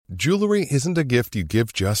Jewelry isn't a gift you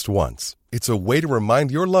give just once. It's a way to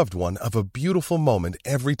remind your loved one of a beautiful moment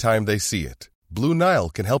every time they see it. Blue Nile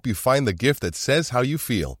can help you find the gift that says how you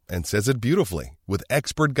feel and says it beautifully, with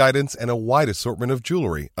expert guidance and a wide assortment of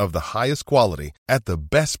jewelry of the highest quality at the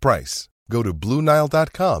best price. Go to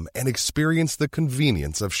BlueNile.com and experience the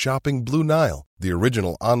convenience of shopping Blue Nile, the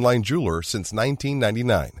original online jeweler since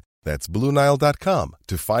 1999. That's BlueNile.com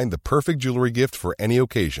to find the perfect jewelry gift for any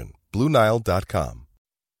occasion. BlueNile.com.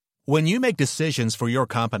 When you make decisions for your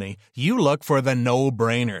company, you look for the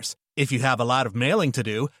no-brainers. If you have a lot of mailing to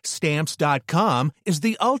do, Stamps.com is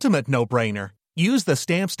the ultimate no-brainer. Use the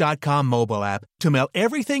Stamps.com mobile app to mail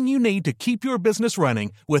everything you need to keep your business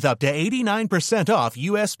running with up to 89% off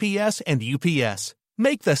USPS and UPS.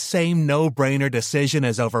 Make the same no-brainer decision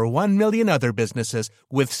as over 1 million other businesses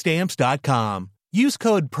with Stamps.com. Use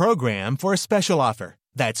code PROGRAM for a special offer.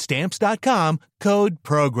 That's Stamps.com, code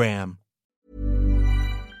PROGRAM.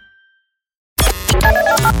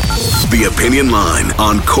 The Opinion Line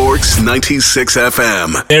on Cork's 96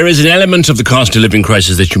 FM. There is an element of the cost of living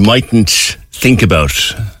crisis that you mightn't think about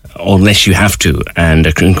unless you have to, and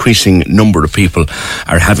an increasing number of people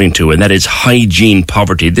are having to, and that is hygiene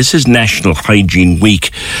poverty. This is National Hygiene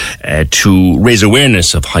Week to raise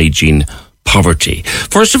awareness of hygiene poverty.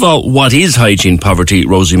 First of all, what is hygiene poverty,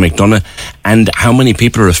 Rosie McDonough, and how many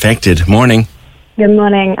people are affected? Morning. Good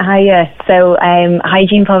morning. Hiya. So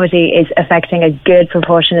hygiene poverty is affecting a good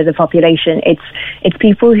proportion of the population. It's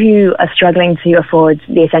people who are struggling to afford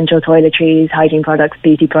the essential toiletries, hygiene products,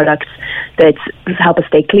 beauty products that help us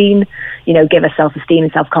stay clean, you know, give us self-esteem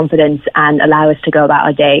and self-confidence and allow us to go about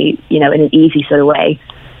our day, you know, in an easy sort of way.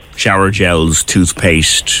 Shower gels,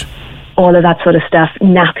 toothpaste, all of that sort of stuff,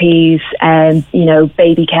 nappies, you know,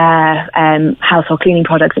 baby care, household cleaning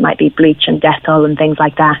products. It might be bleach and Dettol and things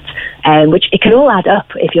like that, which it can all add up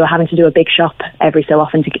if you're having to do a big shop every so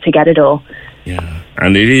often to get it all. Yeah,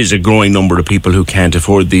 and it is a growing number of people who can't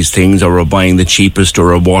afford these things or are buying the cheapest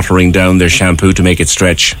or are watering down their shampoo to make it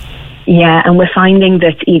stretch. Yeah, and we're finding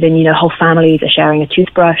that even, you know, whole families are sharing a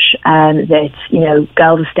toothbrush, that, you know,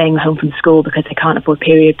 girls are staying home from school because they can't afford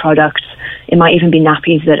period products. It might even be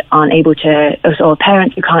nappies that aren't able to, or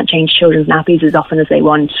parents who can't change children's nappies as often as they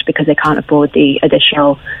want because they can't afford the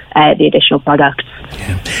additional products.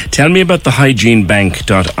 Yeah. Tell me about the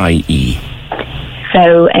hygienebank.ie.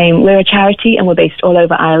 So we're a charity and we're based all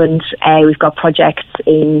over Ireland. We've got projects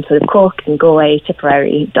in sort of Cork and Galway,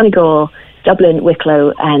 Tipperary, Donegal, Dublin,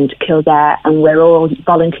 Wicklow and Kildare, and we're all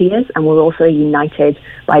volunteers and we're also united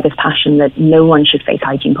by this passion that no one should face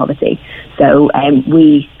hygiene poverty. So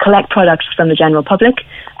we collect products from the general public,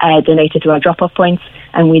 donated to our drop-off points,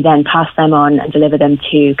 and we then pass them on and deliver them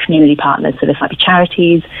to community partners. So this might be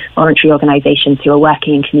charities, voluntary organisations who are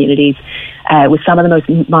working in communities with some of the most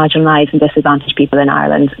marginalised and disadvantaged people in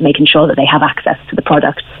Ireland, making sure that they have access to the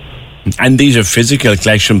products. And these are physical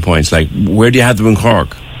collection points, like where do you have them in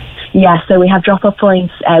Cork? Yeah, so we have drop-off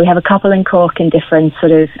points. We have a couple in Cork in different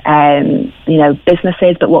sort of, you know,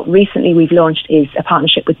 businesses. But what recently we've launched is a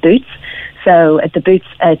partnership with Boots. So at the Boots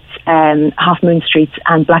at Half Moon Street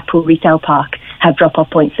and Blackpool Retail Park have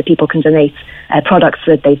drop-off points that people can donate products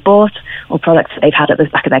that they've bought or products that they've had at the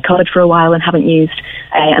back of their cupboard for a while and haven't used.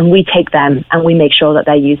 And we take them and we make sure that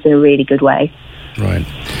they're used in a really good way. Right.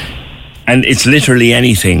 And it's literally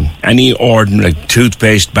anything, any ordinary, like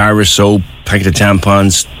toothpaste, bar of soap, packet of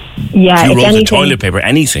tampons, yeah, few rolls anything, of toilet paper,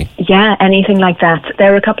 anything. Yeah, anything like that.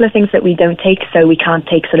 There are a couple of things that we don't take, so we can't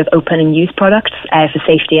take sort of open and use products for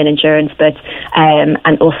safety and insurance, but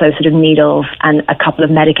and also sort of needles and a couple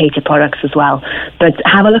of medicated products as well. But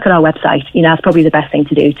have a look at our website. You know, that's probably the best thing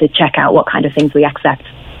to do to check out what kind of things we accept.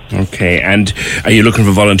 Okay, and are you looking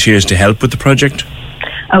for volunteers to help with the project?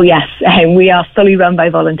 Oh yes, we are fully run by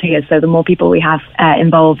volunteers, so the more people we have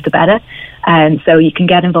involved, the better. So you can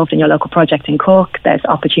get involved in your local project in Cork. There's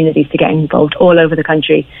opportunities to get involved all over the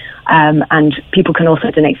country, and people can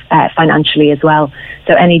also donate financially as well.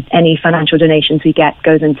 So any financial donations we get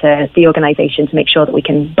goes into the organisation to make sure that we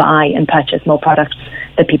can buy and purchase more products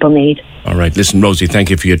that people need. All right. Listen, Rosie,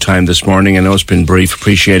 thank you for your time this morning. I know it's been brief.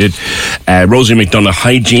 Appreciated. Rosie McDonough,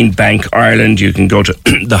 Hygiene Bank Ireland. You can go to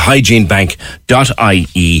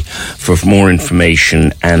thehygienebank.ie for more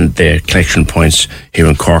information and their collection points here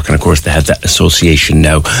in Cork. And, of course, they have that association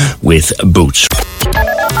now with Boots.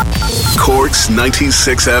 Cork's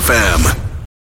 96 FM.